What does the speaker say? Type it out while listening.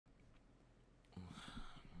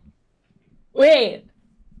Wait,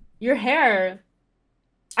 your hair.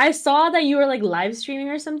 I saw that you were like live streaming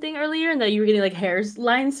or something earlier and that you were getting like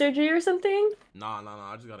hairline surgery or something. Nah.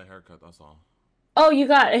 I just got a haircut. That's all. Oh, you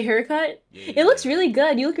got a haircut? Yeah, It looks yeah. really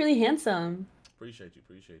good. You look really handsome. Appreciate you.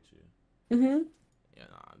 Appreciate you. Hmm. Yeah,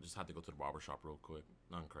 nah. I just had to go to the barber shop real quick.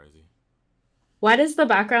 Nothing crazy. Why does the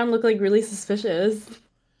background look like really suspicious?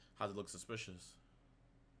 How's it look suspicious?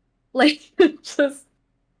 Like just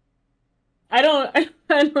I don't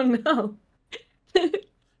I don't know. You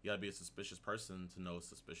gotta be a suspicious person to know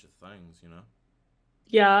suspicious things, you know?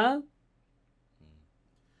 Yeah. Mm.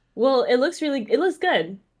 Well, it looks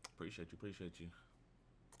good. Appreciate you. Appreciate you.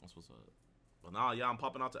 That's what's up. But nah, yeah, I'm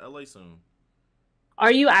popping out to LA soon.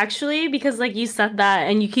 Are you actually? Because like you said that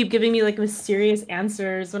and you keep giving me like mysterious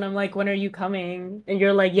answers when I'm like, when are you coming? And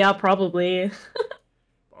you're like, yeah, probably.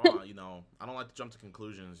 I don't like to jump to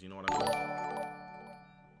conclusions, you know what I mean?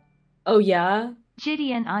 Oh yeah?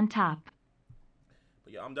 JiDion on top.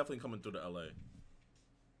 But yeah, I'm definitely coming through to LA.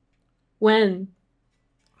 When?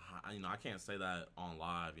 I can't say that on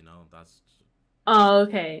live, that's Oh,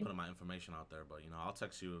 okay. putting my information out there, but I'll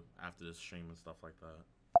text you after this stream and stuff like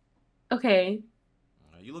that. Okay.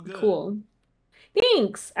 You look good. Cool.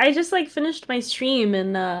 Thanks. I just like finished my stream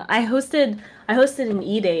and I hosted an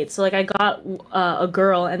e-date. So like I got a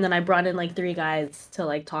girl and then I brought in like three guys to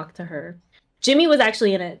like talk to her. Jimmy was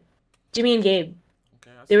actually in it. Jimmy and Gabe.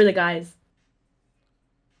 Okay, I They were see. the guys.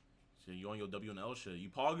 So you on your W and L shit? You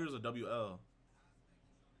poggers or WL?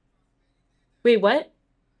 Wait, what?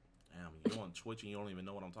 Damn, you on Twitch and you don't even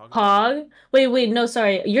know what I'm talking about? Pog? Wait, no,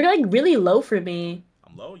 sorry. You're like really low for me.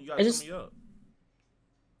 I'm low. You I gotta turn just me up.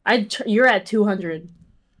 you're at 200.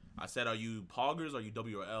 I said, are you poggers or are you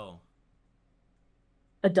W or L?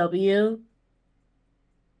 A W?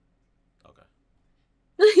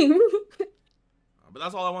 Okay. But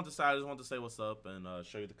that's all I want to say. I just want to say what's up and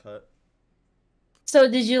show you the cut. So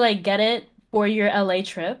did you like get it for your LA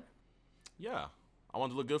trip? Yeah, I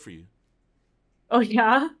want to look good for you. Oh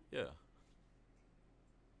yeah? Yeah.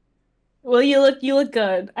 Well, you look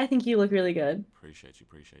good. I think you look really good. Appreciate you.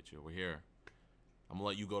 Appreciate you. We're here. I'm gonna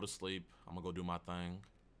let you go to sleep. I'm gonna go do my thing.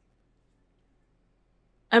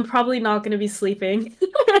 I'm probably not gonna be sleeping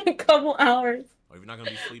in a couple hours. Or if you're not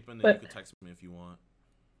gonna be sleeping, then you But can text me if you want.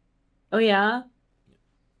 oh yeah?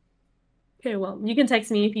 Okay, well, you can text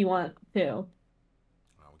me if you want to.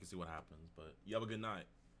 We can see what happens. But you have a good night.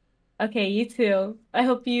 Okay, you too. I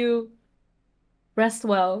hope you rest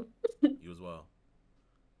well. You as well.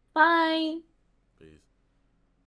 Bye.